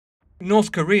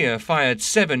North Korea fired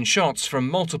 7 shots from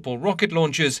multiple rocket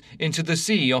launchers into the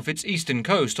sea off its eastern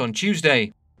coast on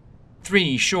Tuesday.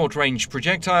 3 short-range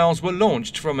projectiles were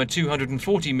launched from a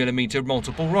 240mm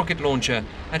multiple rocket launcher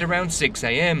at around 6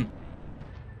 a.m.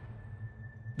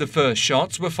 The first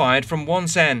shots were fired from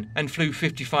Wonsan and flew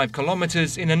 55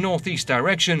 kilometers in a northeast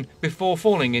direction before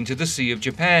falling into the Sea of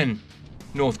Japan.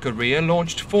 North Korea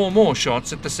launched 4 more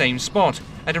shots at the same spot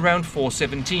at around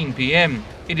 4:17 p.m.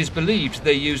 It is believed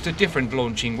they used a different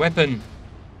launching weapon.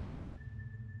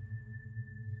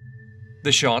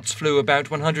 The shots flew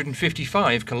about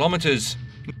 155 kilometers.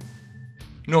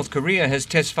 North Korea has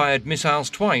test-fired missiles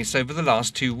twice over the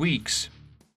last 2 weeks.